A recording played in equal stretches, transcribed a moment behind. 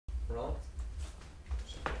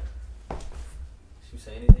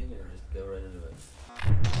say anything or just go right into it?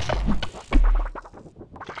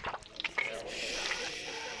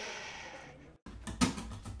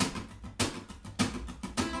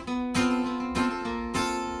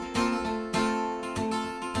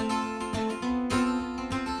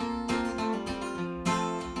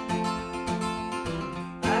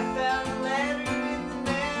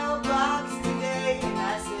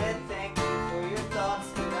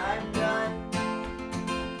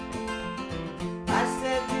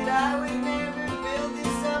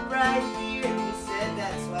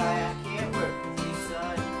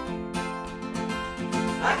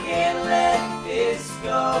 I can't let this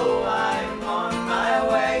go, I'm on my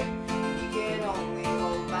way. You can only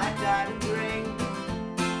hold my diamond ring.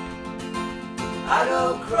 I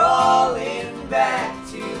go crawling back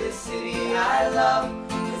to the city I love,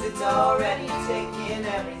 'cause it's already taken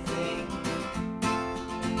everything.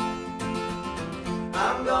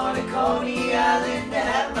 I'm going to Coney Island to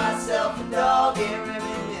have myself a dog and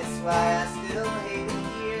reminisce why I still hate it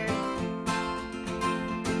here.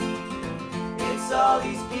 It's all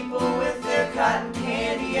these people with their cotton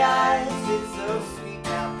candy eyes. It's so sweet,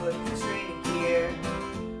 now put the train in gear.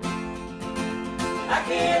 I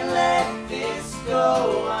can't let this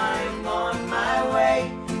go, I'm on my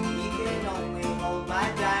way. You can only hold my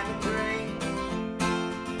diamond ring.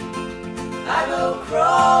 I go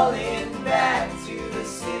crawling back to the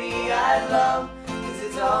city I love, 'cause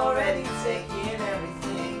it's already taken everything.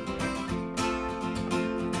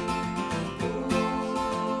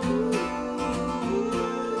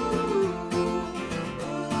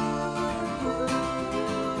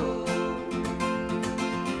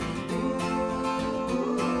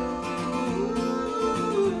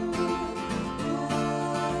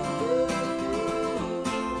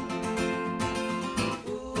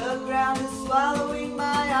 The ground is swallowing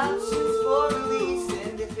my options for release,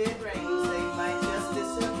 and if it rains they might just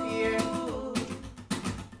disappear.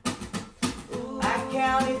 I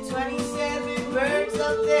counted 27 birds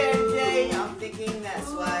up there today. I'm thinking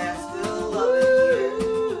that's why I still love it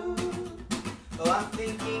here. Oh, I'm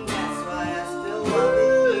thinking that's why I still love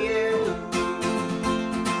it here.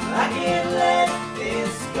 I can't let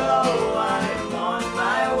this go, I'm on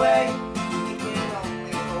my way. You can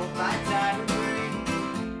only hold my diamond ring.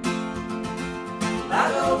 I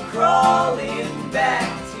go crawling back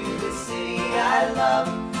to the city I love,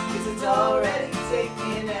 'cause it's already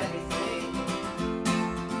taken everything.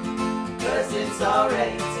 'Cause it's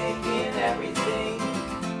already